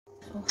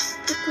So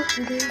how to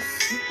cook this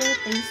super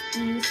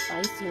tasty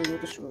spicy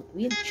lotus root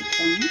with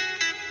chicken.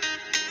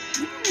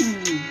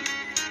 Mm.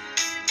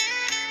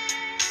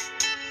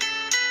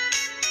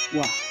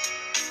 Wow.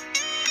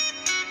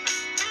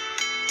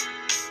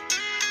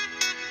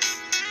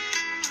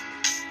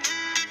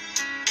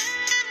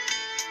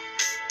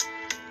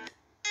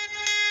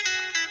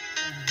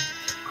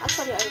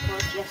 Actually, I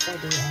bought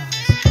yesterday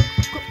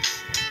cooked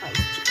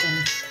spicy chicken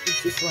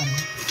with this one.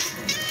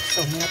 So,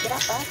 may natira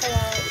pa,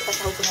 kaya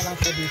isasahog ko na lang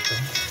siya dito.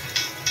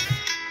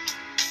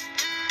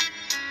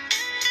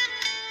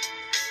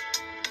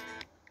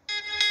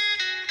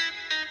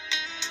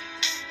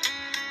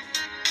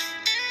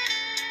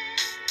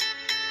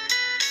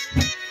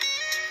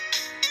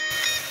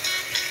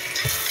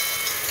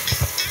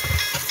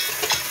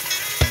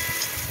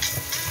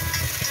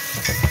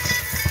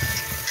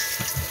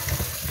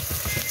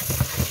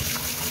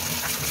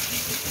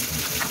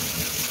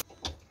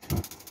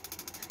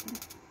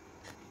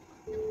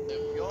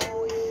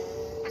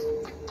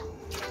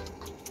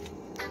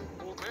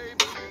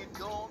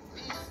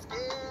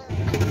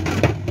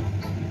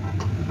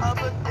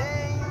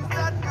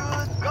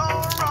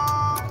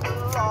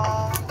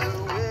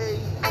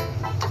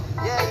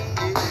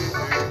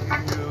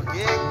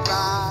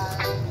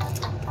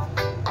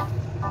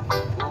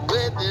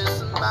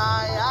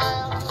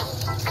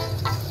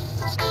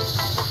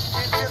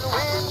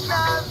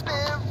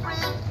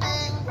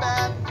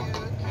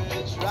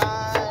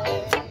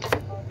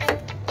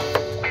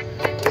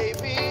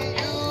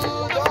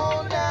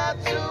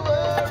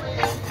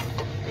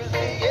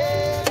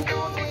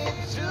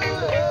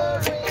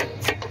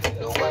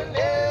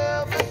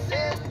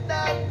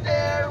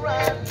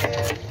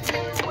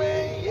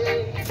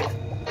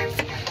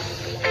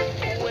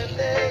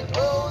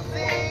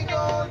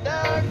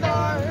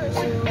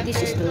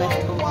 This is the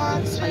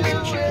leftover spicy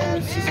chicken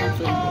with seasoned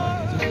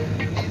flavor.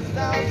 So,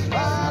 let's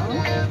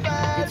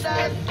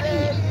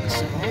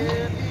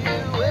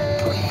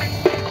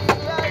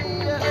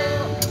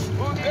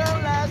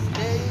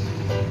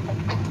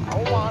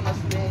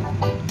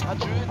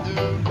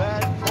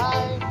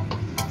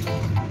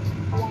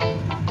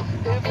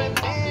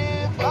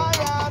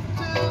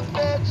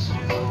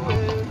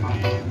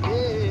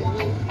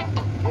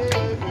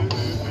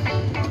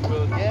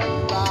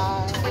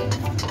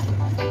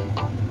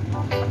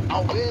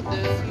with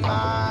a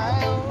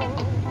smile,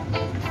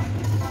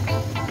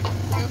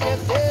 you can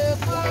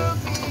never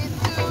be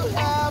too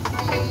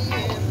happy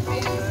in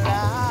this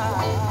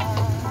life.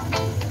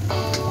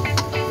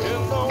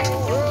 In the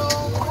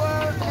world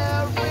where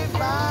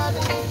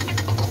everybody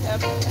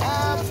has a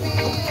happy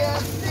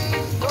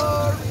ending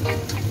story,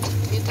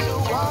 it's a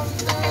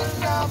wonder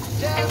love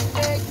just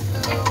makes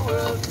the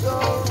world go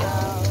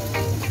round.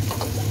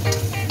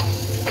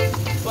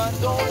 But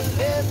don't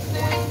let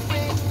it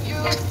bring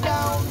you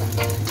down.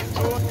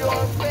 Throw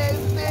your face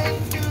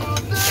into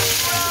the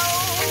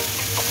ground.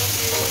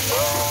 You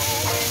know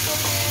with a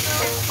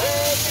little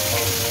faith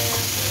in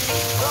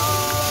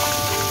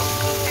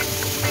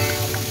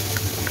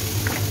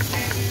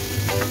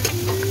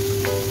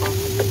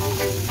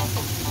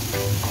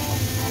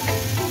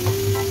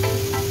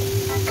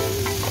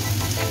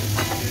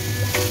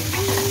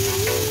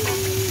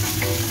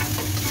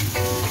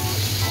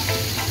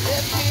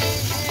let me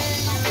hear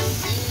you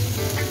sing.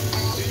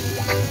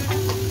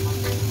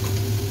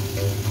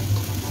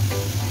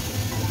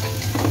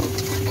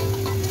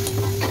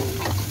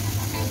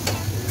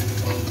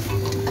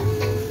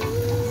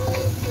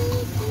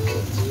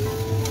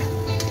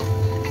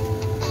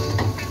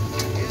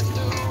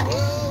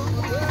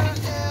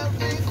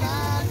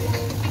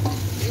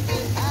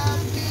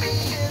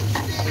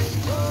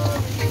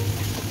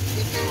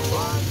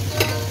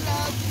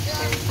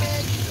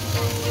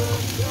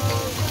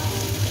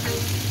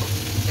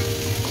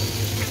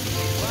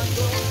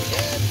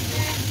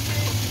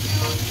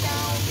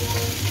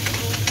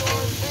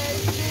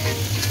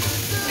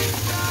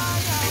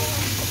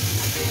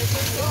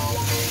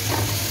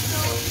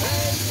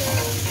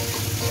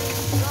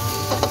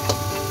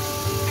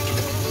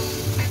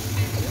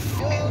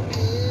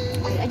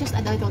 I just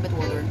add a little bit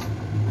water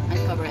and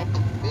cover it.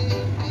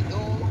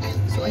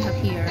 So I have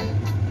here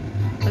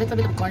a little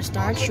bit of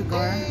cornstarch,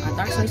 sugar,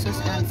 dark soy sauce,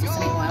 and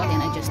sesame oil.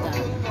 Then I just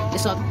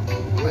dissolve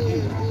right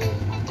in.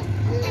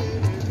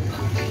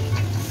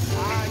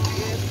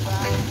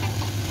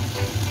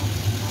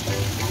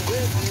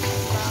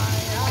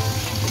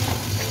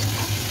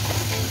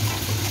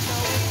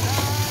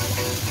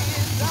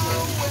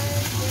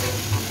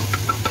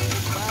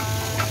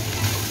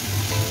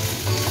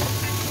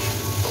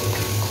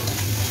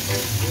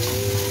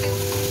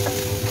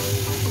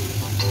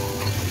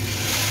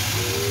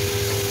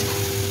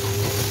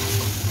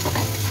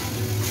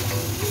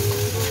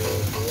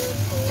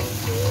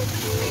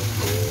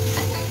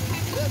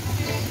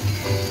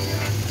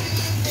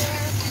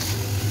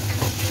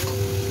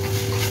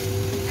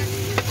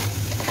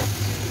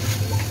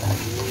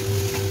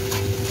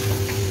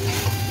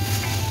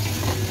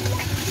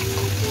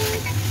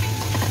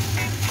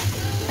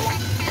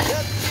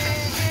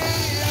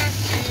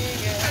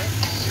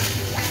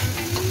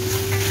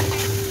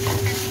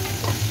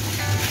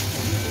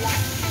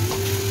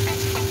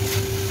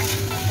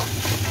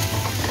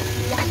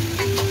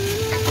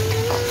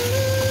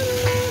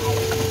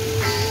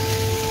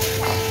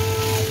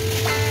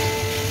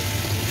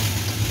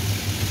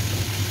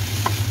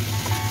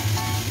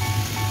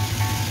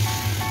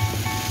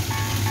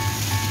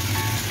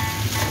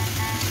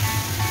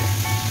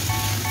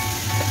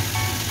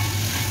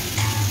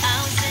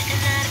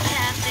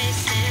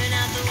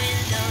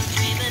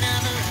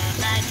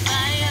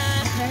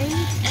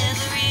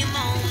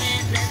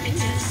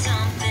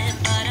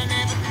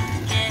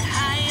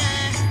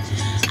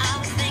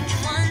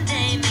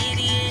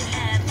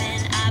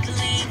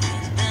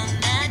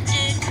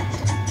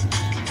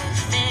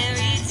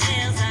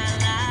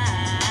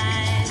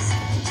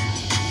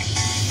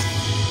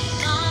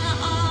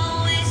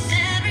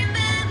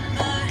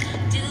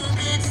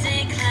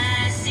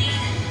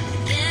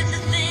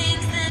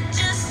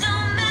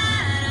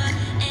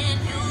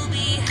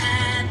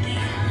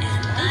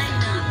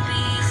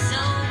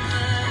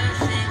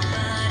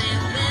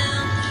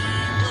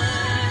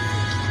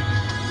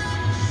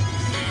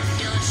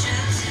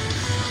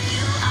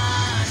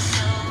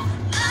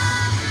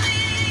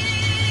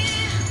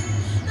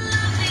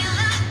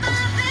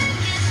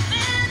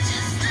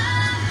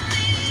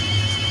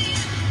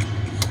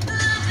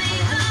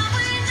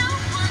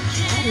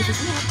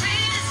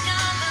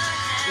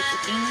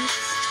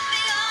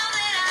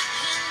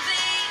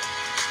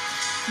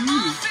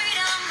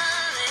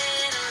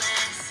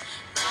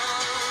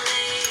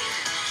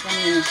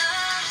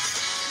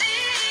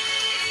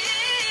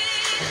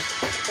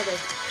 okay.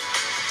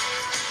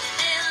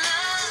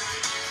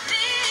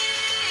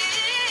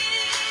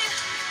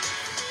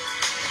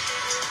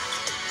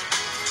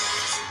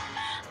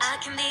 I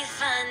can be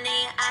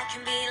funny, I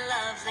can be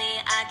lovely,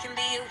 I can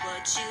be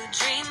what you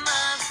dream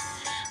of.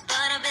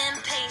 But I've been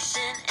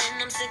patient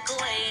and I'm sick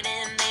of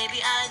waiting.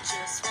 Maybe I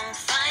just won't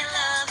find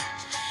love.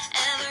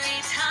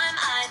 Every time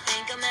I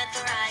think I met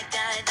the right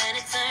guy, then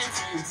it turns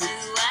into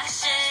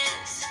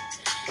ashes.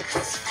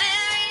 'Cause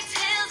fairy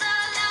tales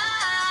are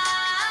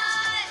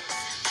lies.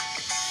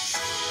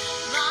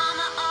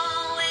 Mama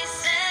always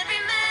said,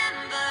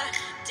 remember,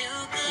 do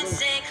good,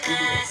 stay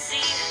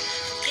classy.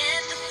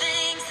 Forget the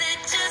things that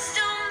just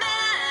don't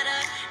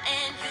matter,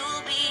 and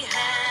you'll be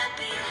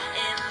happy.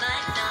 It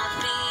might not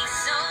be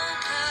so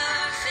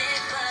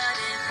perfect, but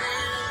it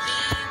will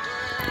be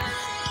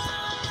worth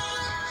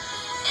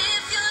it.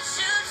 If you're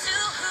true to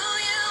who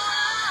you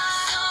are,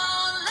 so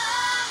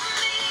love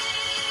me.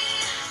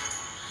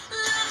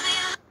 Love me.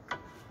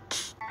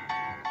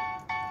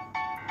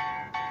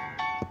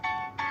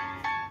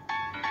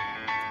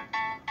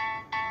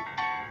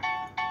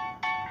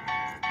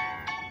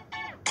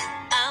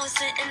 I was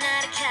sitting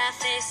at a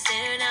cafe,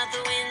 staring out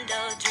the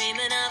window,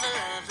 dreaming of a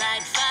love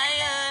like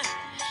fire.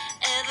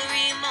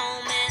 Every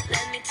moment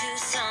led me to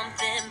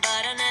something,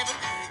 but I never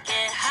could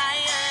get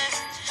higher.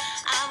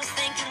 I was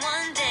thinking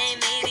one day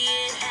maybe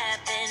it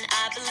happened.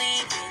 I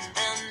believe in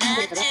the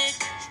magic.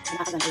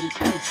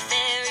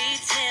 Fairy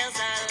tales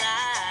are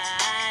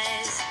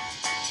lies.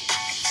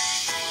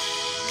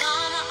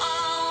 Mama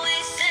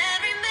always said,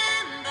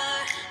 remember,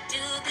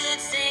 do good,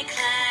 stay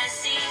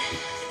classy.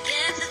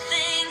 Forget the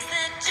things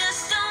that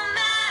just don't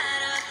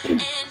matter,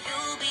 and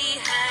you'll be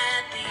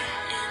happy.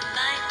 It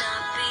might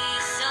not be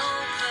so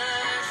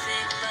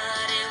perfect,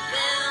 but it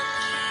will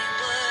be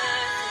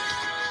worth it.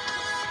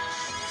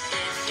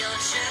 If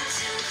you're true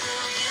to who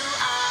you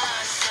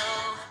are, so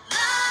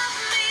love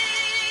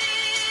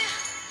me.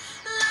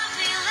 Love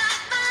me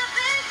like my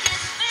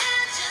biggest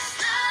fan, just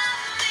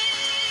love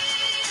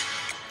me.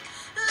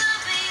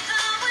 Love me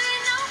the way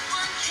no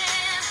one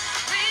can.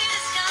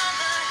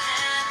 Rediscover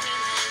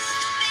happiness.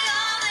 Be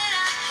all that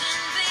I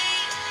can be.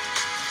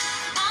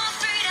 More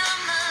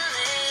freedom, a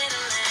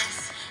little less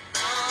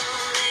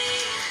lonely.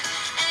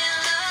 And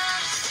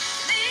love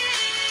me.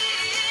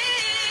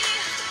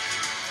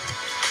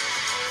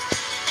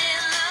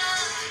 And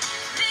love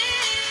me.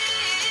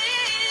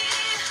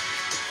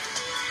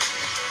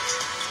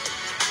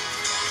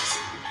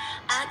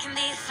 I can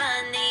be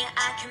funny,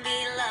 I can be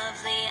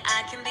lovely,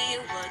 I can be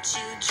what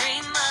you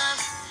dream of.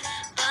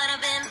 But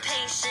I've been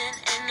patient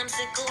and I'm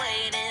sick of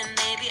waiting.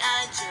 Maybe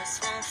I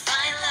just won't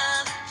find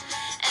love.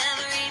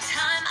 Every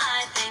time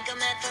I think I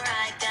met the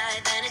right guy,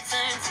 then it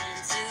turns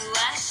into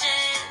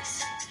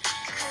ashes.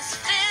 'Cause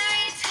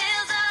fairy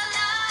tales are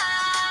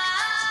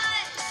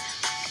lies.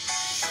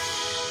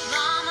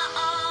 Mama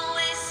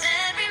always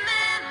said,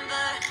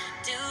 remember,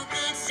 do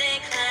good,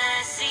 stay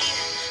classy.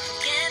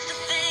 Forget the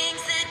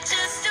things that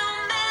just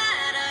don't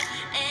matter,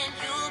 and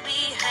you'll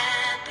be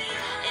happy.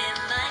 It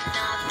might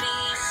not be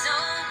so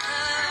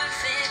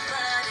perfect,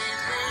 but it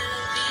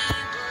will be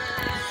worth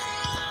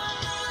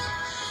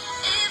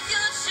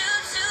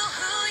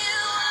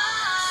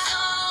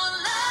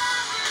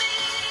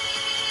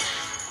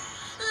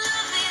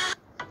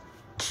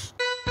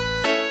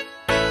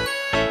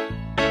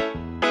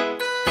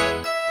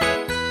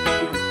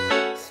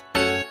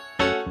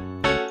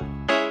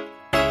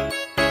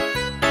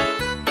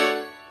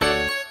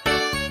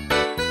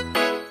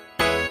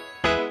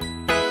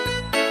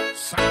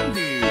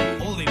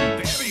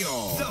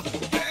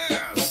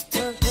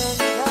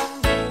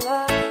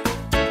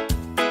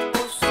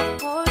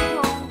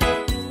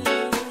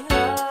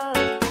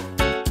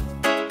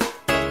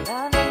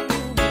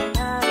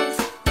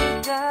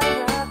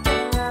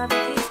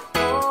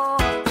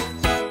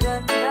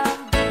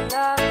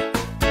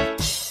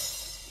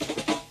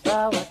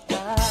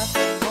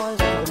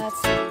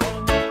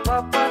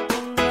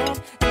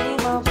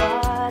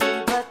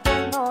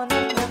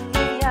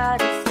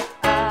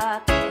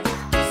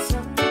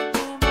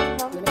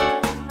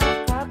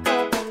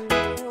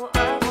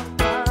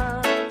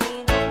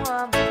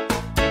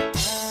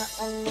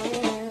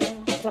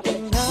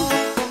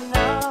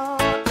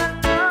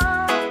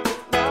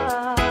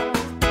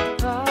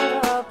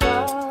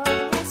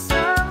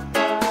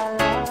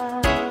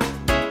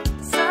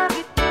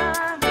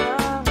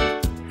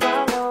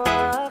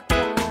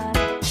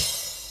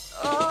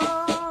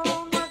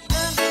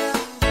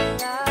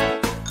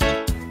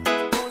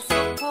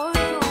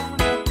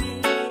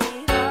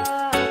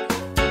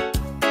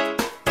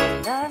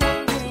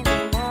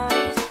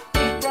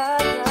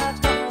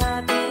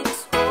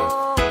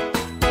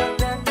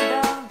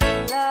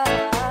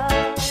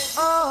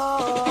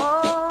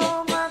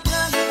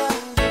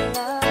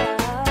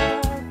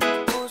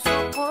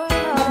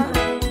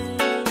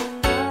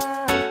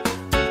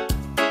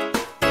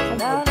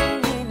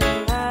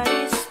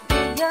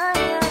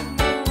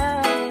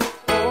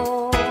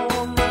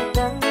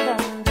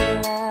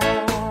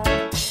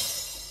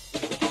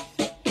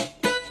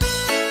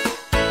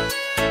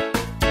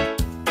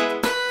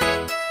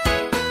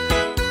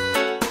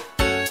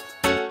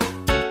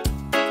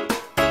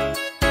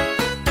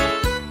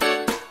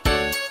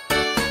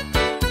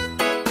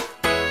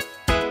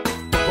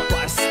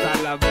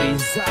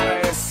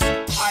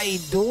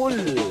idol.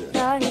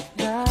 Kahit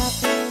na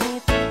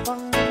pinitin pang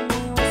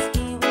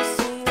umiwas-iwas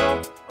sa'yo,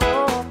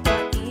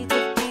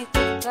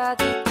 paikot-ikot ka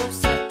dito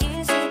sa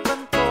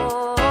isipan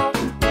ko.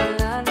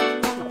 Wala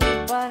namang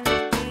iba,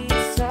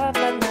 nag-iisa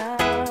ka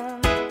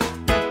lang,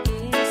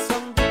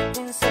 nag-iisang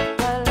bituin sa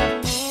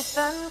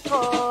kalamitan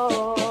ko.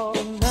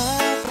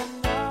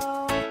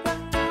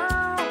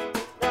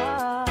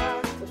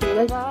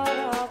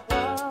 Para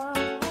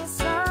bang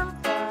isang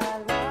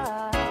kalan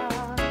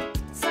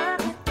sa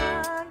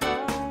gitna ng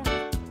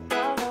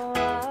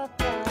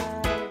kalawatan.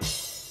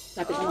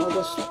 Lapit na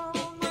maubos.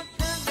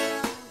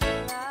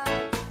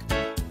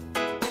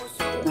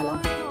 Ito na lang.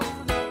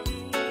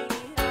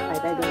 Bye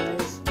bye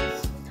guys.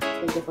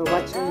 Thank you for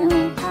watching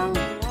yung hang.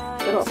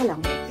 Pero okay lang.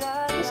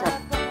 Masarap.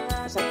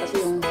 Masarap kasi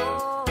yung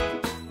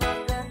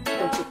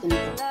chicken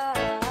nito.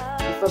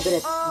 Yung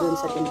favorite dun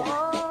sa tindahan.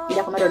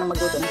 Hindi ako marunong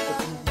magluto ng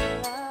chicken yan.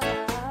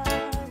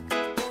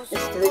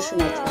 It's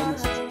traditional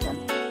Chinese chicken.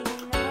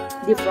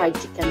 Deep fried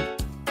chicken.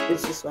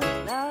 This is one.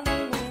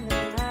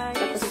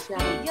 Sarap kasi siya.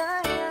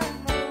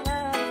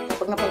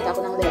 Kapag napunta ako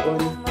ng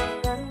Leon,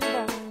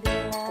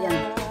 ayan,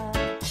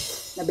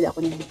 nabili ako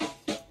niyan.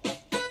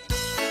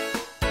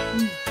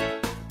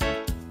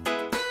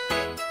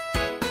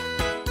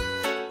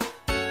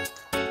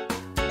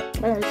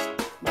 Guys,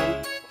 bye.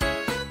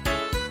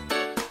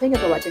 Thank you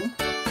for watching.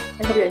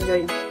 I hope you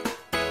enjoy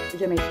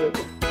my food.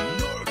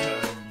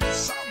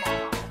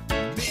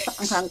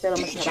 Ang hang pero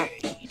masarap.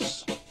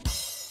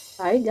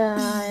 Bye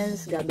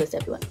guys. God bless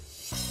everyone.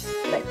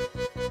 Bye.